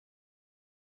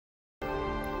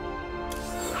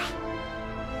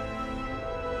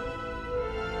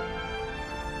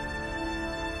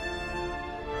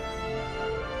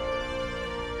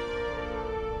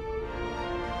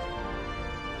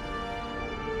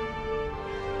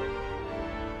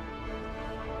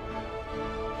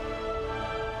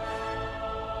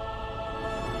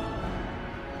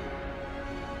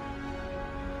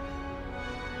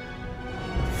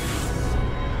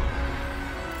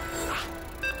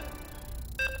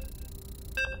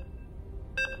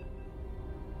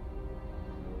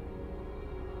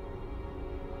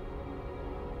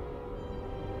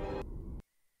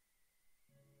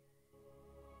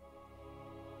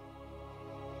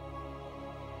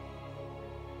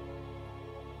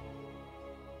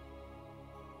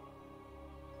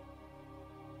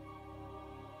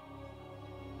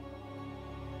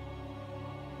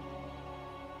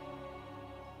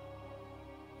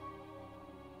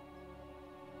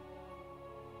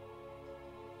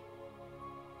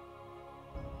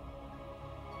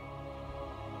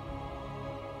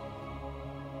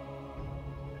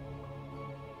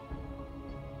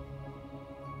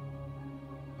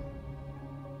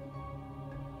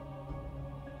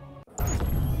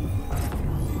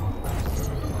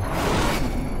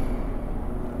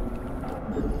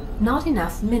Not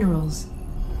enough minerals.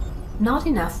 Not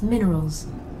enough minerals.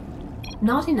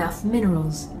 Not enough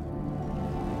minerals.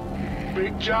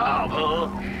 Big job, huh?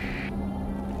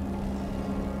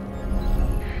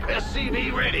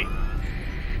 SCV ready.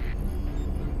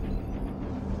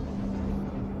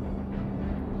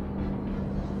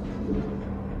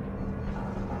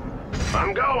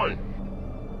 I'm going.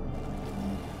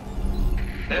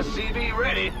 SCV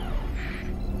ready.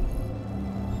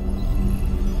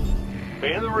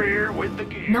 In the rear with the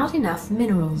gear. Not enough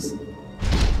minerals.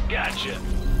 Gotcha.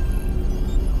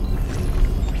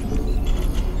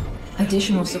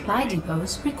 Additional supply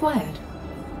depots required.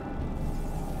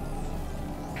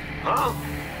 Huh?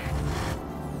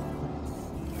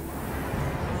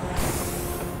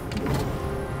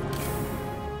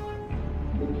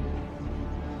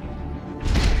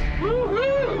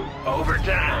 Woohoo!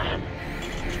 Overtime.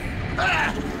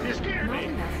 Ah! You scared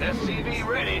me. SCV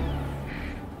ready.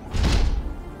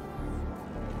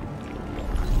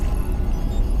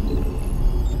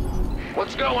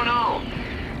 What's going on?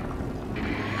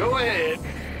 Go ahead.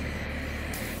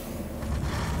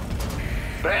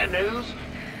 Bad news?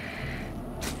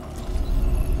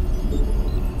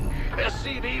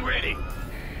 SCV ready.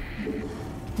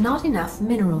 Not enough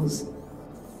minerals.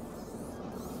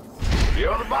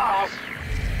 You're the boss.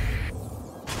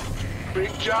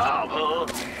 Big job, huh?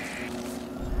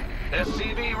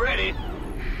 SCV ready.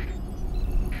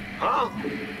 Huh?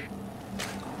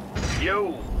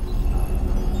 Yo.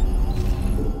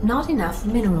 Not enough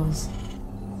minerals.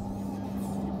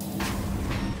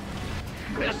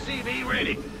 SCV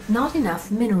ready. Not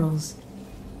enough minerals.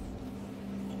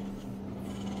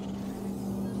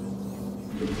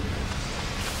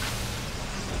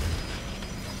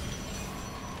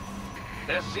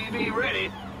 SCV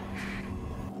ready.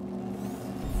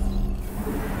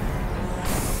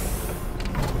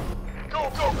 Go,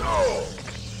 go, go!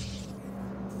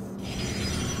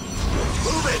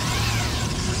 Move it!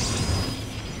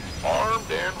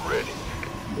 Armed and ready.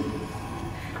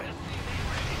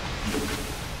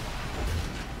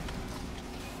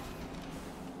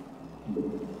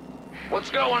 What's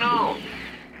going on?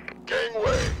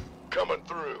 Gangway, coming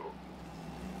through.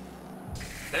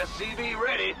 SCV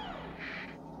ready.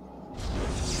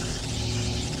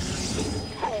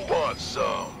 Who wants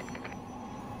some?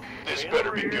 This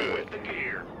better be good. The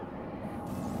gear.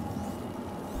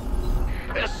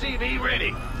 SCV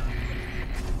ready.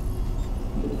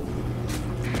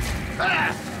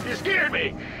 Ah! You scared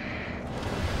me!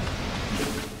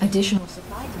 Additional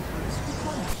supply depots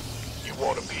required. You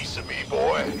want a piece of me,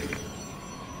 boy?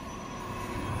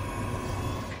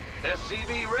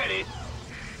 SCV ready.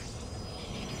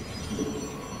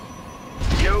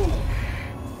 Yo!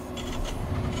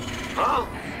 Huh?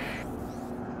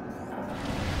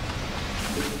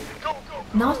 Go, go,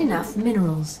 go. Not enough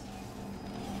minerals.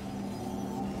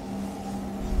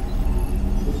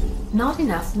 Not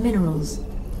enough minerals.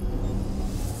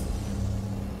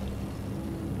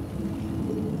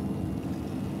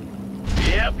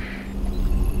 Yep.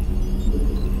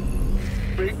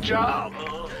 Big job.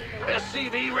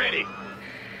 SCV ready.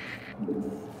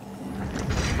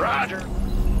 Roger.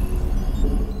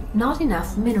 Not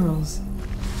enough minerals.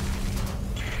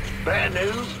 Bad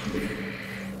news.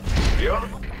 You're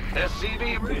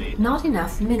SCV ready. Not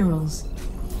enough minerals.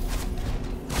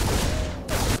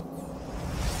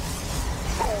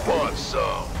 Who wants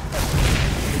some?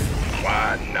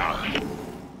 Why not?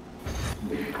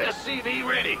 SCV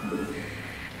ready.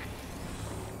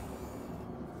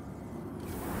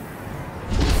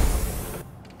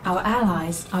 Our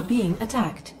allies are being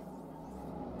attacked.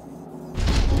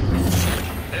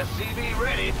 SCV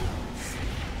ready.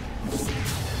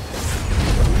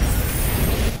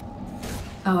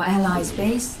 Our allies'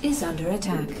 base is under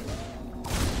attack.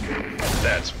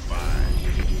 That's fine.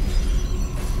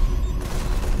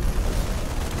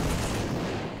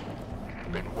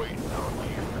 Been waiting on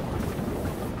you.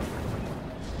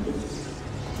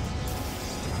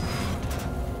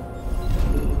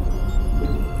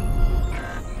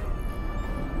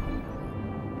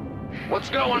 What's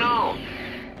going on?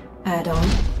 Add-on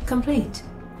complete.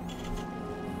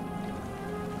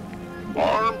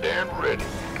 Armed and ready.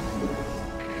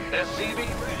 SCV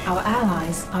ready. Our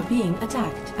allies are being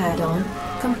attacked. Add-on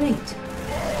complete.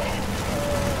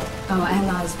 Our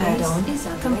allies' add-on is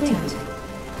complete.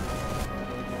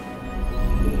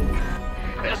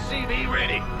 SCV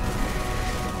ready.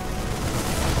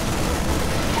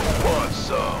 Who wants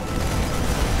some?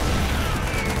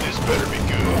 This better be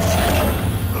good.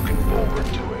 Looking forward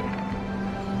to it.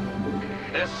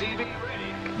 SCV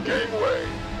ready. Gangway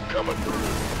coming through.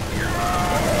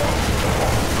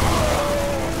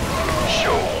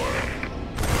 Sure.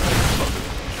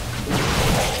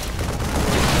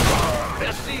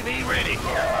 SCV ready.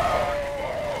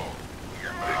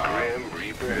 The Grim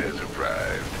Reaper has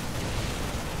arrived.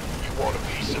 You want a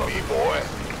piece of me, boy?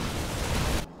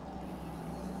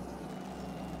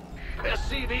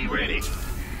 SCV ready.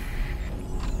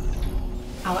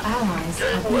 Our allies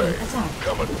are being attacked.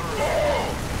 Coming through.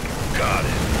 Got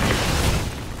it.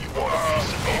 You want a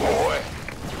piece of me, boy?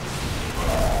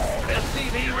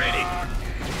 SCV ready.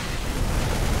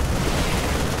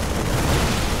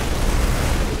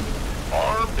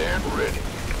 Armed and ready.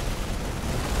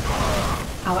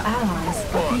 Our allies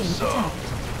are being attacked.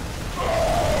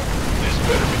 This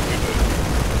better be good.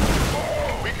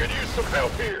 We could use some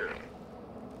help here.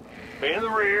 In the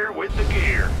rear with the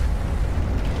gear.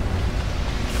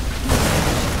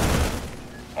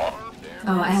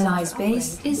 Our allies'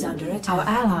 base is under attack. Our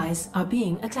allies are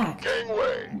being attacked.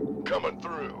 Gangway, coming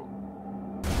through.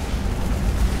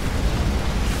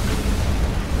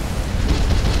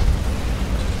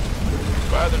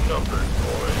 By the numbers,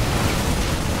 boys.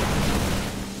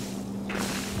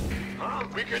 Huh?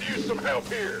 We could use some help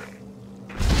here.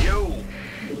 Yo.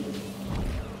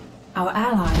 Our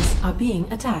allies are being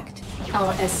attacked.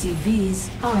 Our SCVs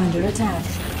are under attack.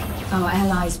 Our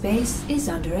allies' base is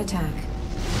under attack.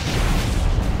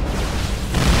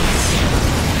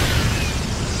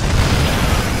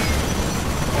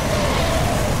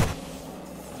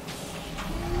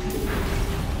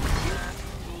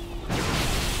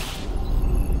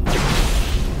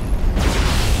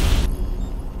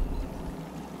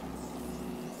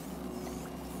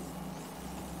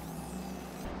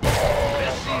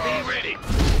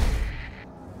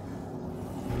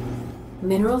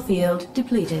 Mineral field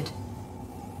depleted.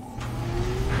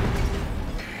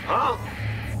 Huh?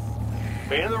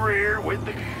 In the rear with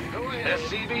the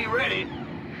SCV ready.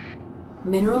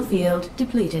 Mineral field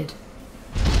depleted.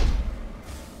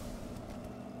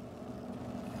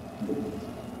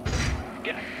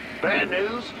 Bad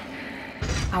news.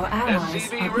 Our allies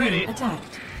SCV are ready. being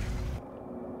attacked.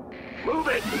 Move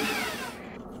it.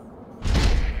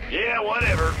 Yeah,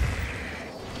 whatever.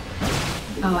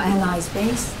 Our allies'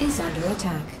 base is under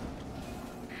attack.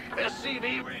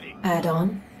 SCV ready.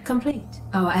 Add-on complete.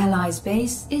 Our allies'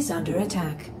 base is under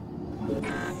attack.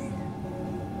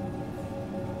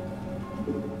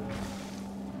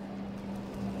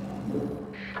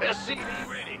 SCV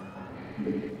ready.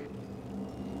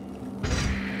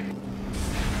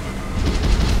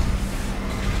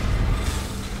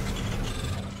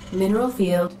 Mineral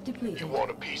field depleted. You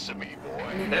want a piece of me,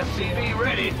 boy? SCV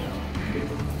ready.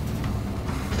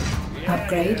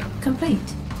 Upgrade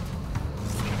complete.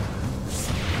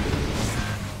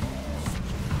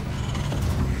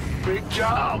 Big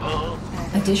job, huh?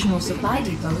 Additional supply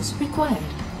depots required.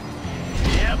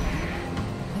 Yep.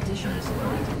 Additional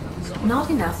supply depots. Not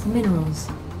enough minerals.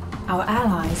 Our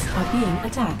allies are being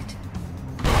attacked.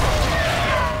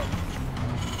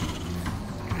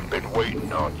 Been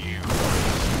waiting on you.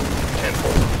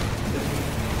 Temple.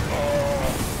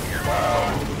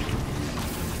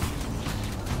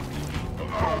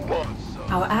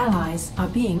 Our allies are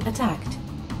being attacked.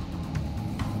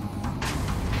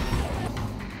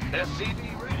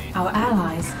 SCV ready. Our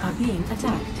allies are being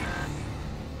attacked.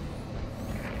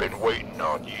 Been waiting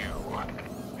on you.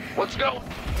 Let's go.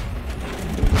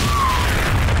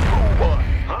 What?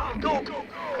 Huh? Go, go, go.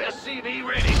 SCV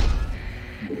ready.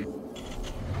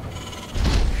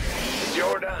 It's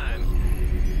your dime.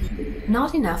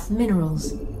 Not enough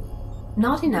minerals.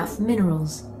 Not enough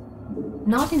minerals.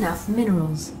 Not enough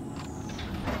minerals.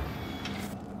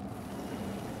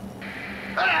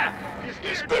 Ah!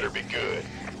 This better be good.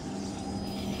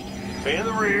 In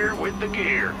the rear with the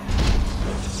gear.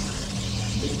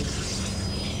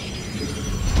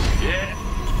 Yeah.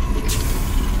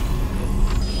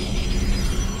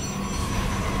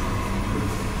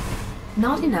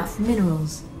 Not enough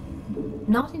minerals.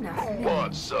 Not enough Who minerals.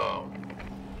 wants some?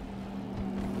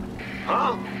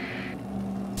 Huh?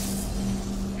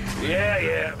 Yeah,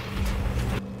 yeah.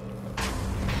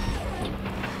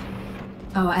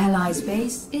 Our allies'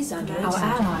 base is under attack. Our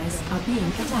allies are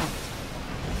being attacked.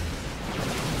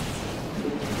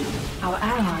 Our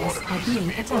allies are being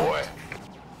attacked.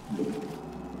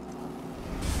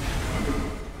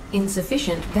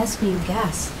 Insufficient Vespene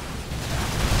gas.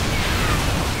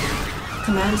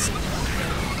 Commands.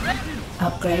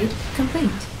 Upgrade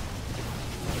complete.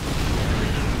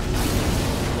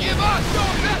 Give us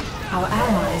your best! Our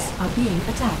allies are being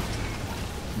attacked.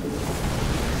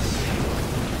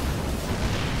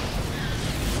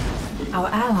 Our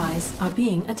allies are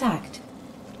being attacked.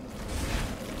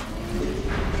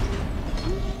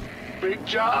 Big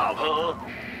job, huh?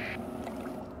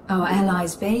 Our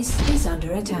allies' base is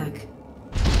under attack.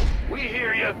 We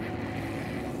hear you.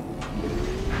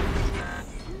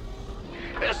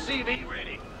 SCV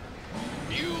ready.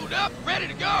 Fueled up, ready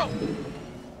to go.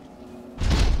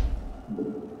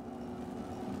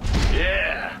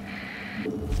 Yeah.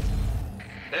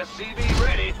 SCV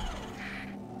ready.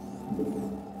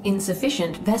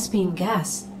 Insufficient Vespene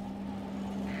gas.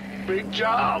 Big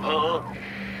job, huh?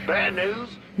 Bad news?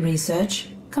 Research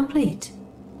complete.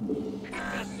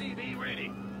 SCV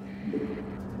ready.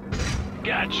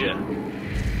 Gotcha.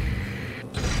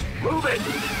 Move it.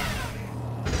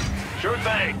 Sure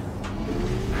thing.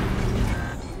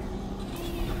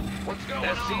 What's going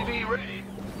on? SCV ready.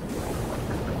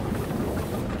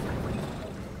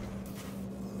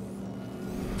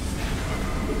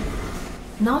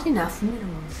 Not enough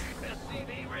minerals.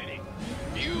 SCV ready.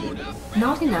 Fueled up,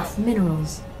 Not enough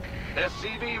minerals.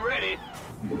 SCV ready.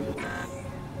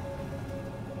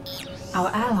 Our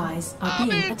allies are I'm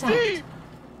being in attacked. deep.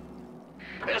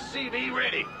 SCV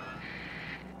ready.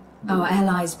 Our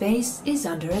allies' base is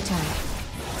under attack.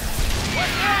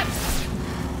 What's that?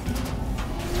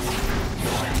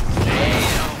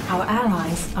 Our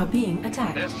allies are being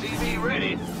attacked. SCV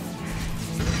ready.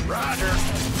 Roger.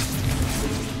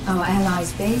 Our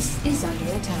allies' base is under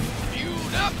attack.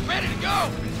 Fueled up, ready to go.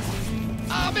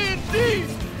 I'm in deep.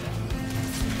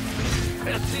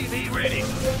 SCV ready.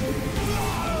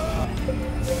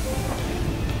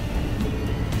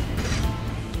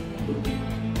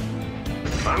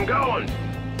 I'm going.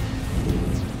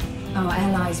 Our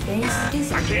allies' base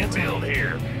is I under can't attack. build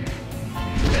here.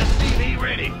 SCV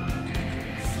ready.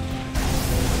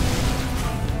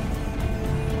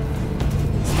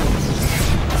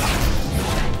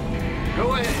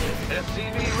 Go ahead.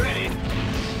 SCV ready.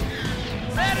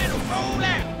 Ready to roll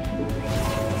out.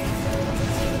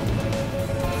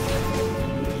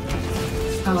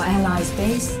 Our allies'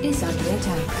 base is under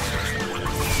attack.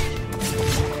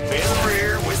 In the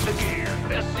rear with the gear.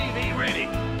 SCV ready.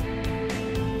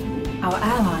 Our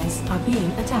allies are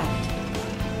being attacked.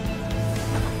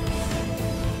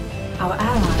 Our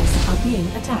allies are being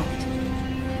attacked.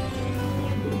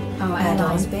 Our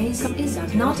allies' base is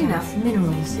under not attack. Enough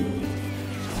minerals.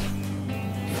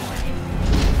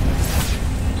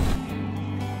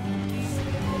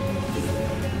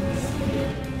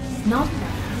 Not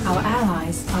enough. Our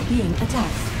allies are being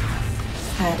attacked.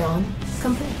 Add-on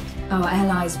complete. Our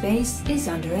allies' base is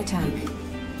under attack.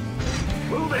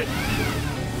 Move it.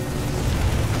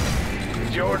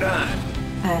 It's your dime.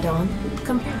 Add-on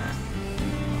complete.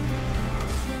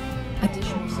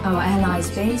 Additional. Our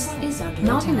allies' base is under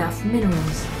not attack. Enough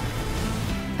minerals.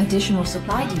 Additional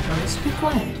supply depots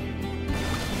required.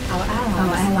 Our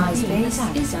allies' base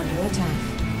is under attack.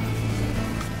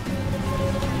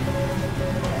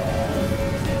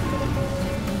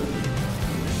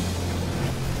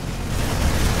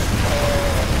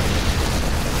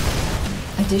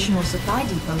 Additional supply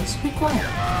depots required.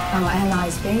 Our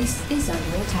allies' base is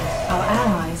under attack. Our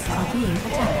allies are being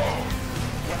attacked.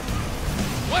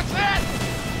 What's that?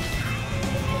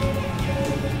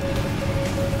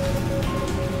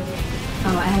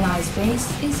 Our allies'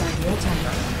 base is under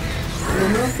attack.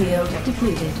 Mineral field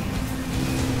depleted.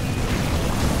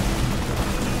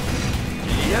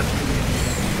 Yep.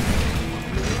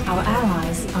 Our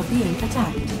allies are being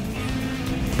attacked.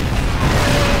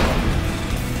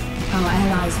 Our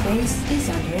allies' base is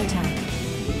under attack.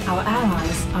 Our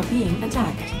allies are being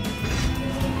attacked.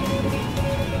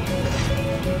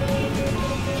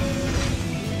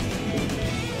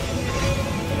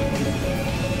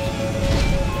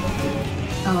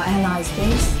 Our allies'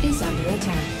 base is under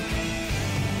attack.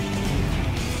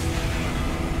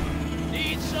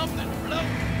 Need something to blow.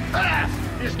 Ah!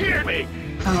 You scared me.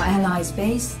 Our allies'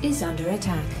 base is under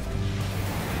attack.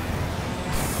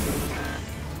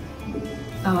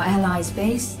 Our allies'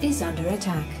 base is under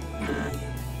attack.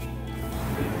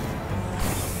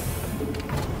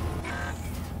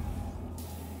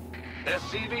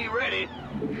 SCV ready.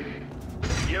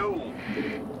 Yo.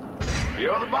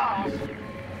 You're the boss.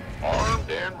 Armed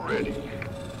and ready.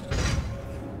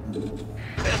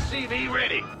 SCV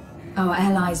ready. Our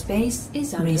allies' base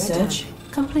is under research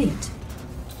attack. Complete.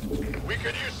 We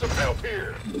could use some help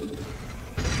here.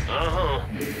 Uh-huh.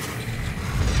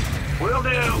 Will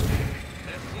do.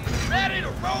 Ready to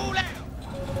roll out.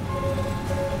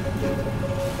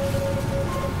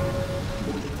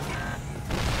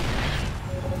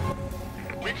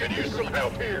 We could use some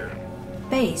help here.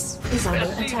 Base is under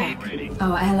SCV attack. ready.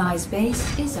 Our allies'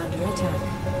 base is under attack.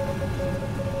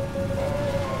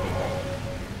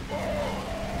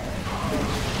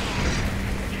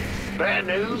 Bad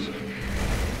news.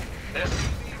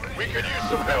 We could use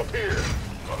some help here.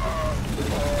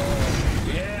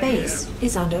 Base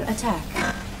is under attack.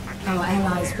 Our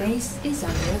allies' base is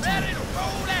under Ready attack. to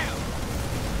roll out.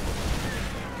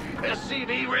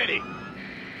 SCV ready.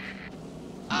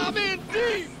 I'm in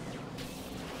deep.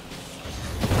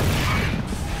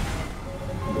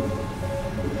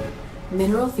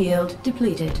 Mineral field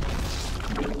depleted.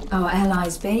 Our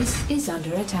allies' base is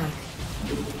under attack.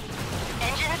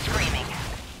 Engine screaming.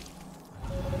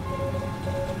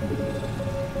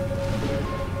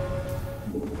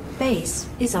 Base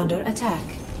is under attack.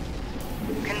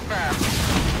 Confirmed.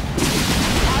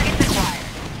 Targets acquired.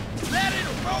 Ready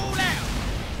to roll out.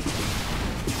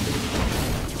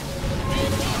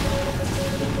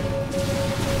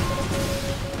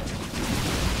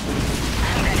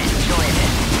 I'm gonna enjoy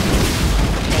this.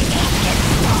 They ain't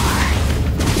getting far.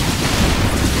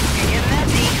 You get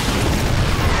messy.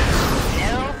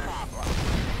 No problem.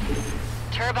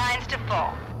 Turbines to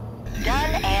full.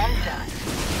 Done and done.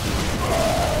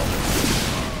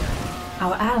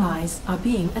 Our allies are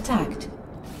being attacked.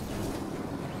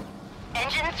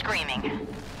 Engine screaming.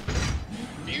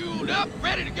 Fueled up,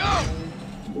 ready to go.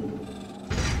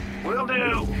 Will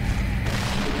do.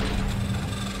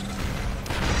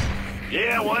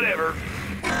 Yeah, whatever.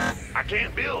 I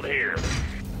can't build here.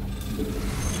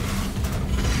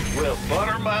 Well,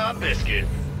 butter my biscuit.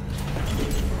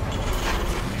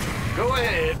 Go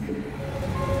ahead.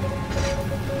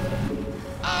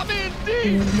 I'm in deep.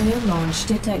 Nuclear launch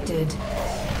detected.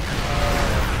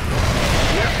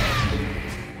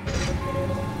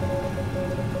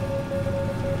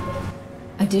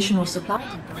 Additional supply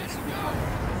depots.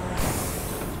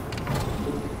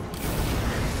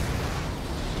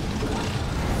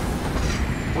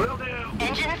 Will do.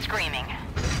 Engine screaming.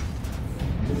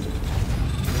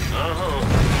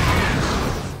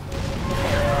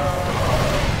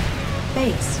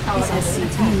 Base is under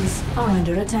SCVs are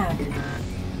under attack.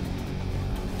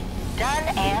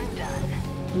 Done and done.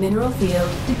 Mineral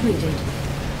field depleted.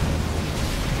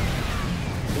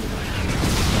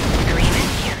 Screaming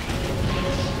fury.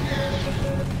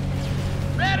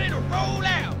 Ready to roll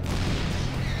out.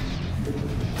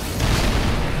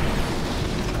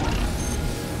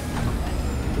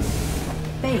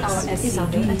 Base is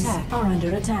under attack. Are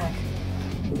under attack.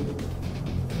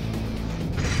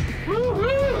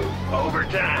 Woohoo!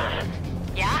 Overtime.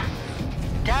 Yeah?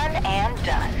 Done and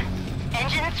done.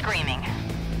 Engine screaming.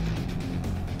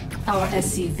 Our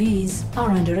SCVs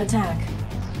are under attack.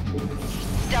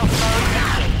 Stealth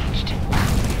mode engaged.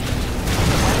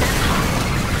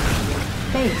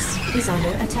 Base is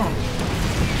under attack.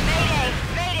 Mayday!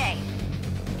 Mayday!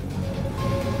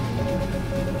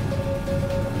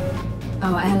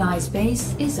 Our allies'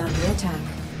 base is under attack.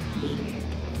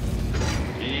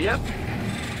 Yep.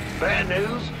 Bad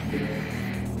news.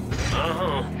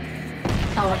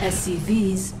 Our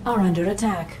SCVs are under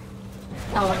attack.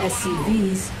 Our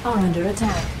SCVs are under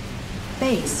attack.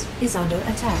 Base is under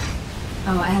attack.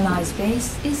 Our allies'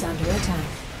 base is under attack.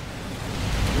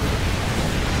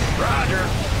 Roger.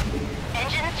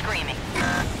 Engine screaming.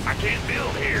 I can't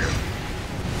build here.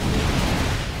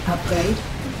 Upgrade.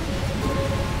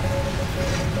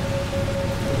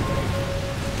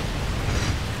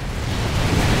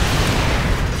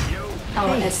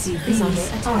 Our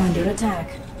SCVs are under attack.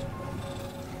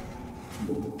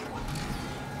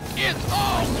 It's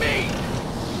all me.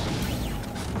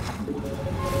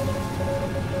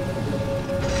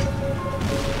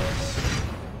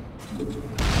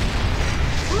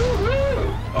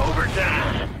 Woohoo!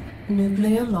 Overtime.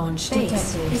 Nuclear launch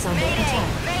detected is under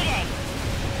attack.